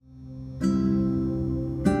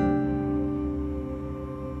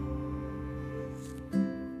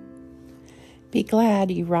Be glad,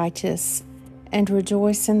 ye righteous, and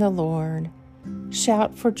rejoice in the Lord.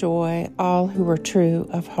 Shout for joy, all who are true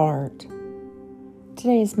of heart.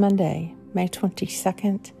 Today is Monday, May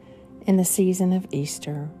 22nd, in the season of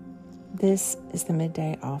Easter. This is the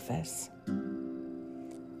Midday Office.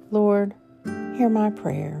 Lord, hear my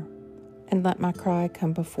prayer, and let my cry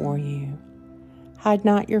come before you. Hide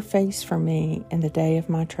not your face from me in the day of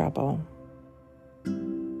my trouble.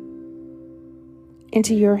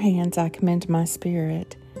 Into your hands I commend my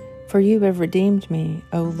spirit, for you have redeemed me,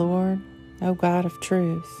 O Lord, O God of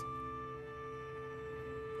truth.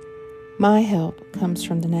 My help comes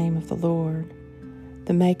from the name of the Lord,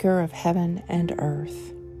 the maker of heaven and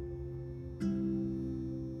earth.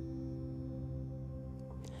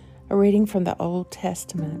 A reading from the Old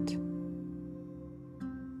Testament.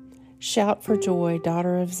 Shout for joy,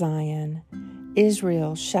 daughter of Zion.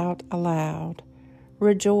 Israel, shout aloud.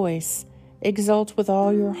 Rejoice, exult with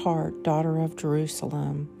all your heart, daughter of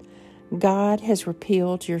Jerusalem. God has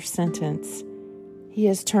repealed your sentence. He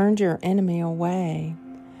has turned your enemy away.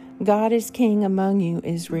 God is king among you,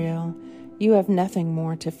 Israel. You have nothing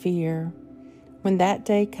more to fear. When that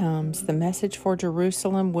day comes, the message for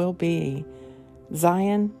Jerusalem will be,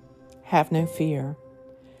 Zion, have no fear.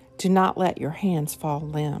 Do not let your hands fall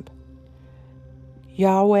limp.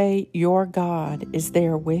 Yahweh, your God, is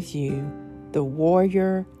there with you, the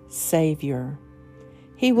warrior Savior.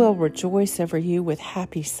 He will rejoice over you with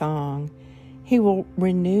happy song. He will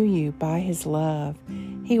renew you by his love.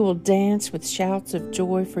 He will dance with shouts of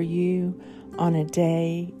joy for you on a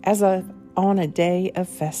day of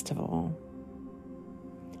festival.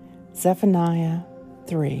 Zephaniah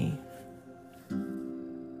 3.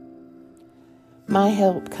 My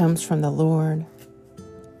help comes from the Lord,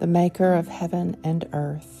 the maker of heaven and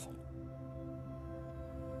earth.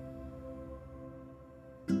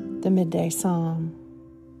 The Midday Psalm.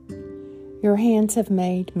 Your hands have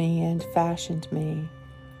made me and fashioned me.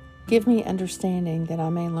 Give me understanding that I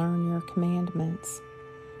may learn your commandments.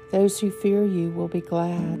 Those who fear you will be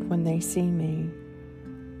glad when they see me,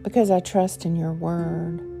 because I trust in your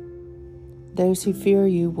word. Those who fear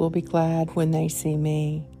you will be glad when they see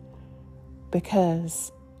me,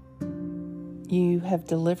 because you have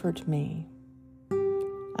delivered me.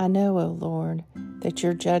 I know, O Lord, that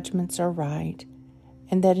your judgments are right,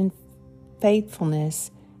 and that in faithfulness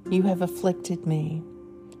you have afflicted me.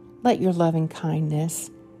 Let your loving kindness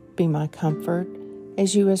be my comfort,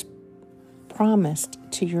 as you have promised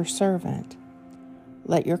to your servant.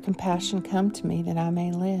 Let your compassion come to me that I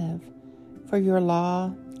may live, for your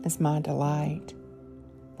law is my delight.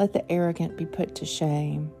 Let the arrogant be put to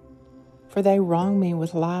shame, for they wrong me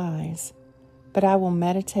with lies, but I will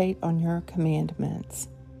meditate on your commandments.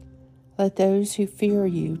 Let those who fear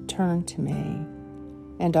you turn to me,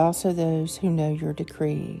 and also those who know your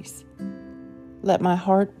decrees. Let my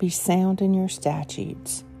heart be sound in your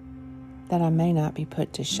statutes, that I may not be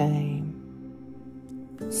put to shame.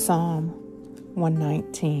 Psalm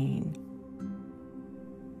 119.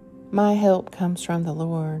 My help comes from the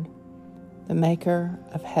Lord, the maker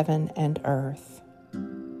of heaven and earth.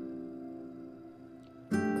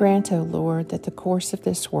 Grant, O Lord, that the course of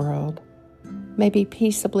this world may be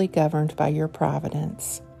peaceably governed by your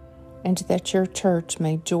providence, and that your church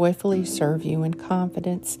may joyfully serve you in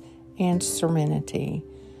confidence and serenity,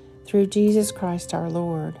 through Jesus Christ our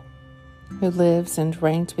Lord, who lives and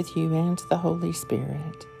reigns with you and the Holy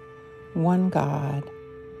Spirit, one God,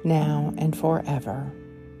 now and forever.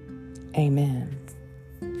 Amen.